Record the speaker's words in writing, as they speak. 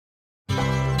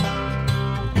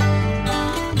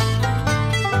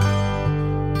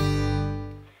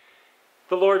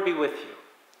The Lord be with you.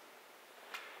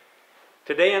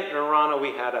 Today in Toronto we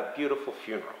had a beautiful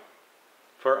funeral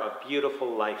for a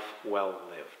beautiful life well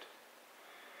lived.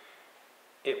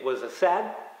 It was a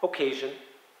sad occasion,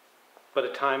 but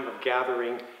a time of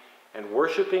gathering and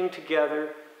worshiping together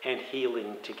and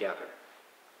healing together.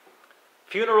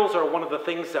 Funerals are one of the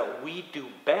things that we do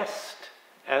best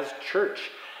as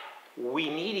church. We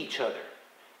need each other,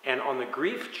 and on the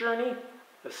grief journey,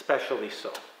 especially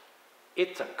so.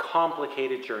 It's a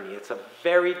complicated journey. It's a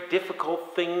very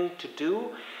difficult thing to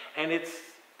do, and it's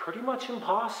pretty much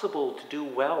impossible to do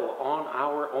well on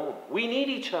our own. We need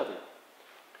each other.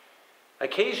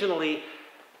 Occasionally,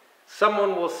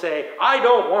 someone will say, "I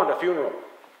don't want a funeral."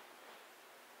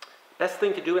 Best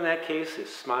thing to do in that case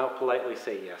is smile politely,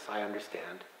 say, "Yes, I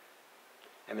understand,"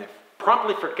 and then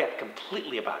promptly forget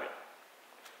completely about it,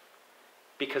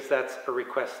 because that's a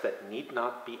request that need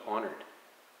not be honored.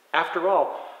 After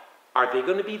all, are they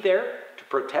going to be there to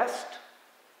protest?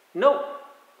 No,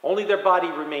 only their body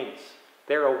remains.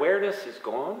 Their awareness is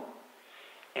gone,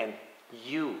 and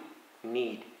you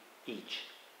need each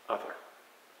other.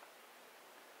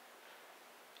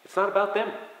 It's not about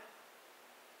them.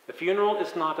 The funeral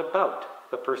is not about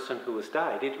the person who has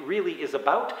died. It really is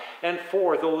about and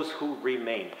for those who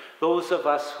remain, those of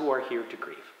us who are here to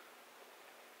grieve.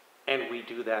 And we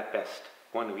do that best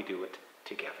when we do it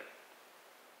together.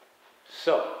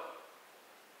 So,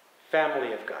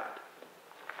 family of God,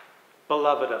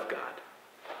 beloved of God,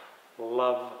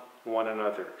 love one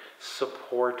another,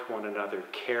 support one another,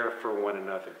 care for one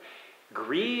another,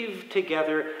 grieve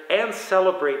together, and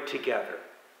celebrate together.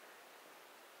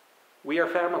 We are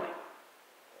family.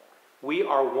 We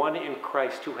are one in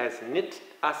Christ who has knit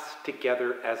us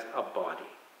together as a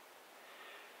body.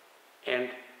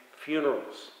 And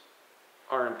funerals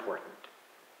are important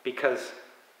because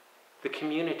the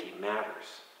community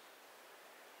matters.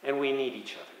 And we need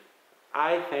each other.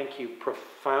 I thank you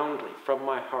profoundly from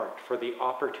my heart for the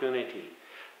opportunity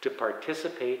to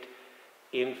participate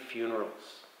in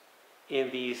funerals, in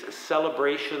these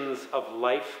celebrations of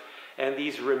life and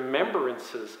these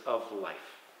remembrances of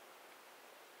life.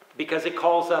 Because it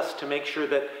calls us to make sure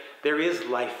that there is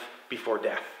life before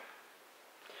death,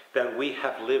 that we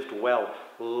have lived well,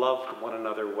 loved one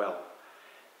another well,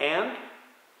 and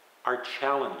are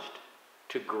challenged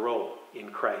to grow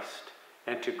in Christ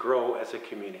and to grow as a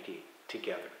community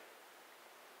together.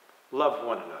 Love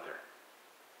one another.